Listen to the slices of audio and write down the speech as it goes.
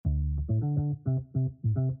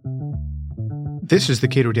This is the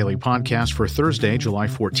Cato Daily Podcast for Thursday, July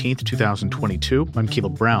 14th, 2022. I'm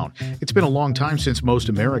Caleb Brown. It's been a long time since most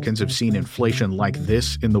Americans have seen inflation like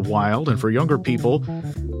this in the wild, and for younger people,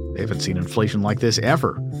 they haven't seen inflation like this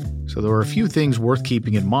ever. So there are a few things worth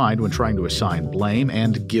keeping in mind when trying to assign blame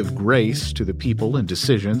and give grace to the people and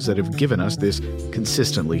decisions that have given us this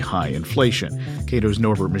consistently high inflation. Cato's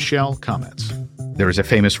Norbert Michel comments. There is a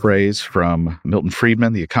famous phrase from Milton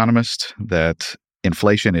Friedman, the economist, that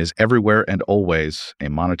inflation is everywhere and always a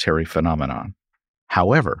monetary phenomenon.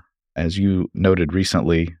 However, as you noted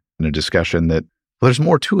recently in a discussion, that there's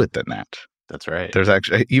more to it than that. That's right. There's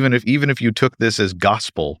actually, even if you took this as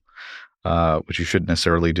gospel, which you shouldn't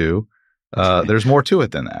necessarily do, there's more to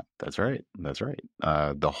it than that. That's right. That's right.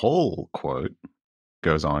 The whole quote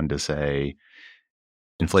goes on to say,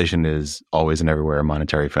 inflation is always and everywhere a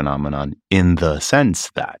monetary phenomenon in the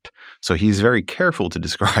sense that. So he's very careful to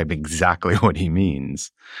describe exactly what he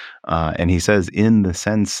means. And he says in the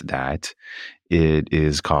sense that it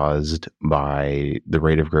is caused by the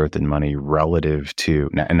rate of growth in money relative to,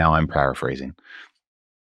 and now I'm paraphrasing,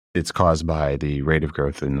 it's caused by the rate of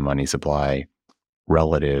growth in the money supply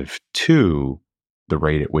relative to the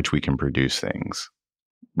rate at which we can produce things,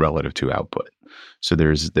 relative to output. So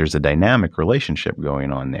there's a dynamic relationship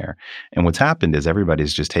going on there. And what's happened is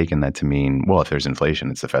everybody's just taken that to mean, well, if there's inflation,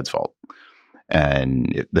 it's the Fed's fault.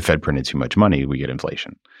 And if the Fed printed too much money, we get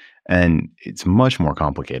inflation. And it's much more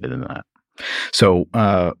complicated than that. So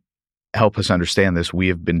help us understand this. We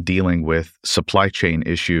have been dealing with supply chain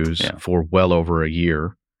issues for well over a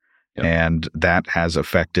year. Yep. And that has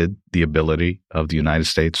affected the ability of the United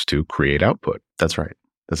States to create output. That's right.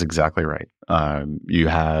 That's exactly right. You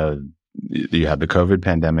have the COVID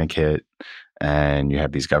pandemic hit, and you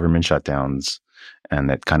have these government shutdowns, and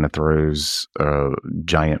that kind of throws a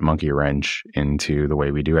giant monkey wrench into the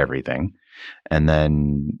way we do everything. And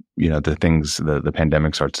then, the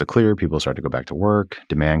pandemic starts to clear, people start to go back to work,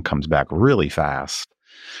 demand comes back really fast.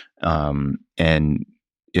 And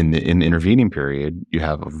in the intervening period, you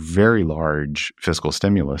have a very large fiscal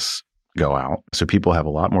stimulus go out. So people have a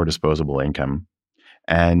lot more disposable income.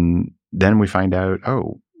 And then we find out,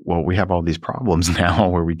 we have all these problems now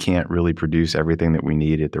where we can't really produce everything that we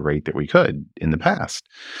need at the rate that we could in the past.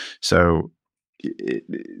 So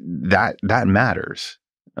that matters.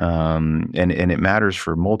 And it matters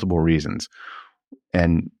for multiple reasons.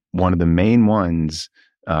 And one of the main ones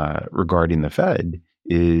regarding the Fed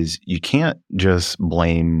is you can't just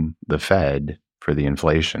blame the Fed for the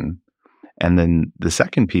inflation. And then the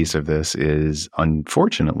second piece of this is,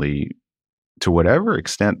 unfortunately, to whatever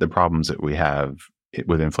extent the problems that we have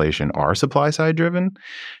with inflation are supply side driven,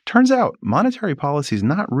 turns out monetary policy is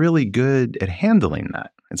not really good at handling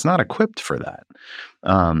that. It's not equipped for that.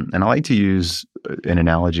 And I like to use an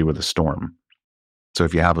analogy with a storm. So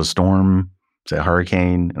if you have a storm, say a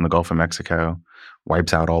hurricane in the Gulf of Mexico,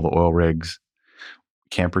 wipes out all the oil rigs,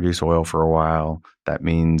 can't produce oil for a while, that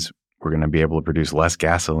means we're going to be able to produce less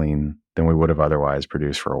gasoline than we would have otherwise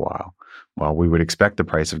produced for a while. Well, we would expect the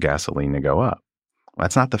price of gasoline to go up. Well,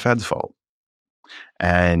 that's not the Fed's fault.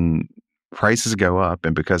 And prices go up,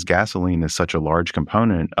 and because gasoline is such a large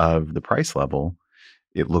component of the price level,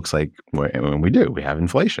 it looks like when we have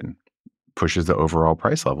inflation, pushes the overall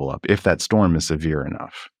price level up if that storm is severe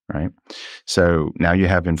enough, right? So now you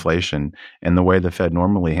have inflation, and the way the Fed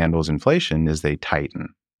normally handles inflation is they tighten.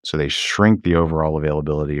 So they shrink the overall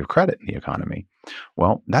availability of credit in the economy.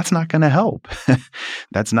 Well, that's not going to help.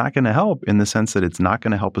 That's not going to help in the sense that it's not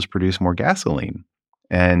going to help us produce more gasoline.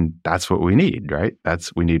 And that's what we need, right?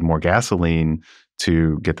 We need more gasoline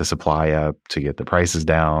to get the supply up, to get the prices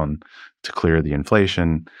down, to clear the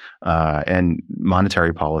inflation. And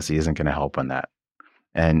monetary policy isn't going to help on that.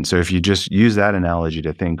 And so if you just use that analogy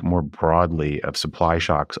to think more broadly of supply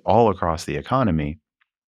shocks all across the economy,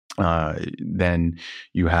 then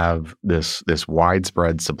you have this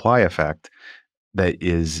widespread supply effect that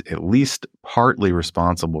is at least partly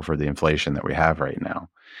responsible for the inflation that we have right now.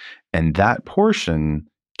 And that portion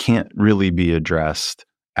can't really be addressed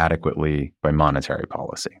adequately by monetary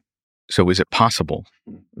policy. So is it possible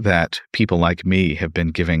that people like me have been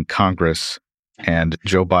giving Congress and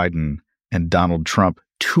Joe Biden and Donald Trump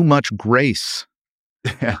too much grace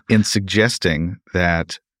in suggesting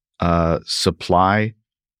that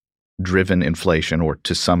supply-driven inflation, or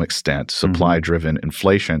to some extent, supply-driven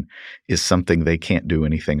inflation, is something they can't do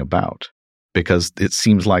anything about? Because it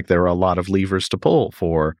seems like there are a lot of levers to pull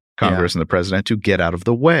for Congress and the president to get out of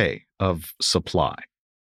the way of supply.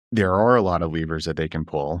 There are a lot of levers that they can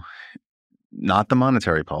pull. not the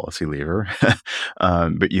monetary policy lever,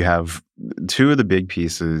 but you have two of the big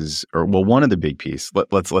pieces, or one of the big pieces.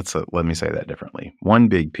 Let me say that differently. One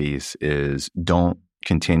big piece is don't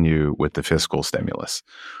continue with the fiscal stimulus.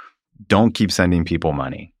 Don't keep sending people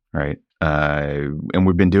money, right? And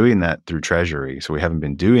we've been doing that through Treasury. So we haven't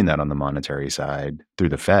been doing that on the monetary side through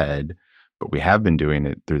the Fed, but we have been doing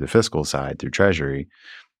it through the fiscal side through Treasury.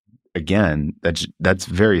 Again, that's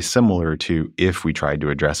very similar to if we tried to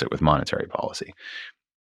address it with monetary policy.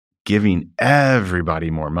 Giving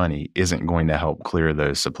everybody more money isn't going to help clear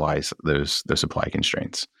those supply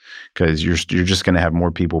constraints, because you're just going to have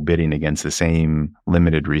more people bidding against the same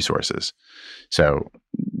limited resources. So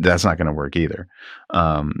that's not going to work either.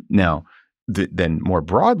 Now, then more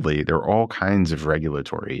broadly, there are all kinds of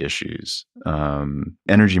regulatory issues.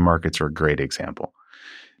 Energy markets are a great example.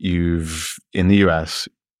 In the U.S.,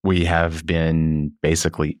 we have been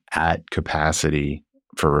basically at capacity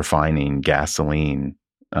for refining gasoline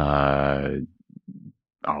for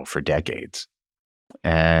decades.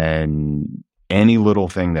 And any little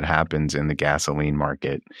thing that happens in the gasoline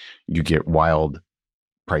market, you get wild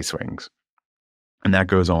price swings. And that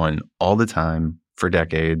goes on all the time for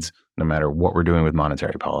decades, no matter what we're doing with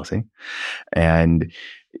monetary policy. And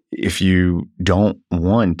if you don't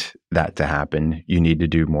want that to happen, you need to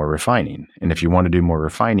do more refining. And if you want to do more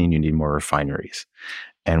refining, you need more refineries.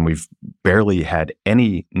 And we've barely had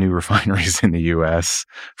any new refineries in the U.S.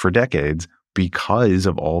 for decades because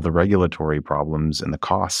of all the regulatory problems and the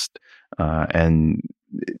cost and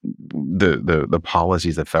the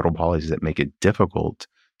policies, the federal policies that make it difficult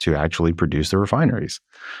to actually produce the refineries.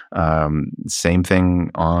 Same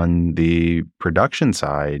thing on the production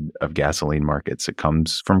side of gasoline markets. It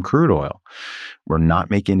comes from crude oil. We're not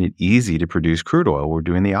making it easy to produce crude oil. We're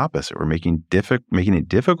doing the opposite. We're making it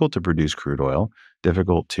difficult to produce crude oil,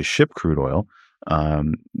 difficult to ship crude oil.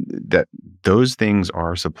 That those things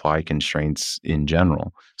are supply constraints in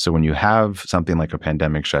general. So when you have something like a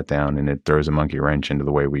pandemic shutdown and it throws a monkey wrench into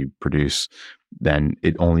the way we produce, then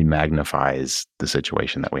it only magnifies the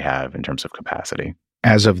situation that we have in terms of capacity.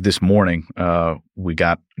 As of this morning, we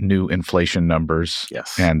got new inflation numbers.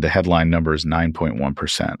 Yes. And the headline number is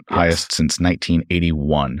 9.1%, yes. Highest since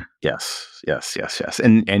 1981. Yes.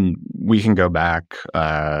 And we can go back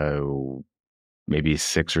maybe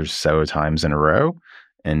 6 or so times in a row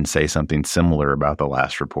and say something similar about the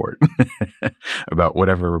last report, about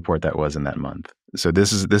whatever report that was in that month. So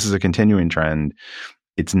this is a continuing trend.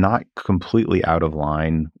 It's not completely out of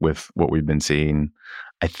line with what we've been seeing.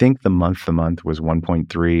 I think the month was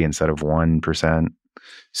 1.3 instead of 1%.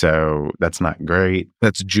 So that's not great.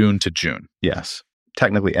 That's June to June. Yes.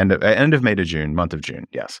 Technically end of May to June, month of June.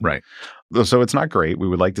 Yes. Right. So it's not great. We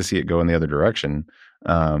would like to see it go in the other direction.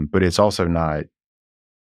 But it's also not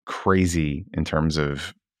crazy in terms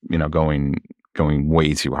of, going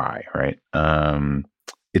way too high, right?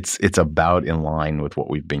 It's about in line with what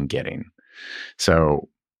we've been getting. So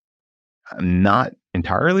I'm not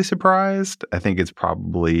entirely surprised. I think it's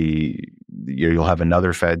probably you'll have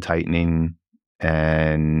another Fed tightening,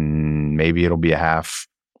 and maybe it'll be a half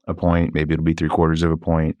a point, maybe it'll be 3/4 of a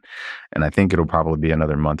point. And I think it'll probably be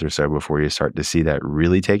another month or so before you start to see that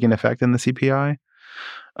really taking effect in the CPI.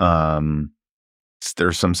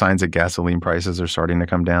 There's some signs that gasoline prices are starting to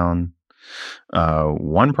come down.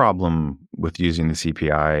 One problem with using the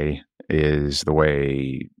CPI is the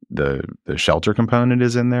way the shelter component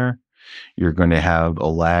is in there. You're going to have a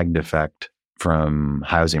lagged effect from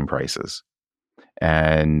housing prices.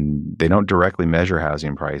 And they don't directly measure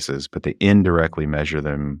housing prices, but they indirectly measure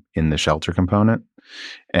them in the shelter component.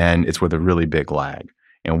 And it's with a really big lag.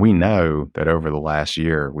 And we know that over the last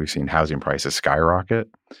year, we've seen housing prices skyrocket.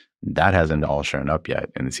 That hasn't all shown up yet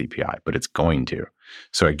in the CPI, but it's going to.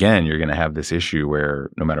 So again, you're going to have this issue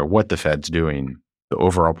where no matter what the Fed's doing, the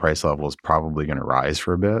overall price level is probably going to rise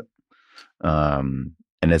for a bit.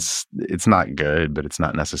 And it's not good, but it's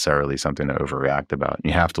not necessarily something to overreact about.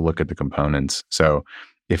 You have to look at the components. So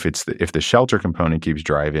if the shelter component keeps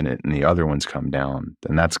driving it and the other ones come down,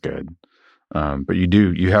 then that's good. But you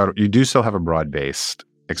do still have a broad-based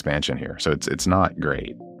expansion here. So it's not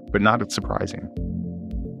great, but not surprising.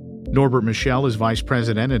 Norbert Michel is Vice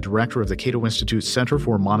President and Director of the Cato Institute Center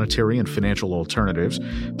for Monetary and Financial Alternatives.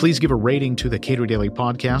 Please give a rating to the Cato Daily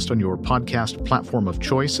Podcast on your podcast platform of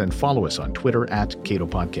choice and follow us on Twitter @Cato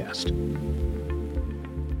Podcast.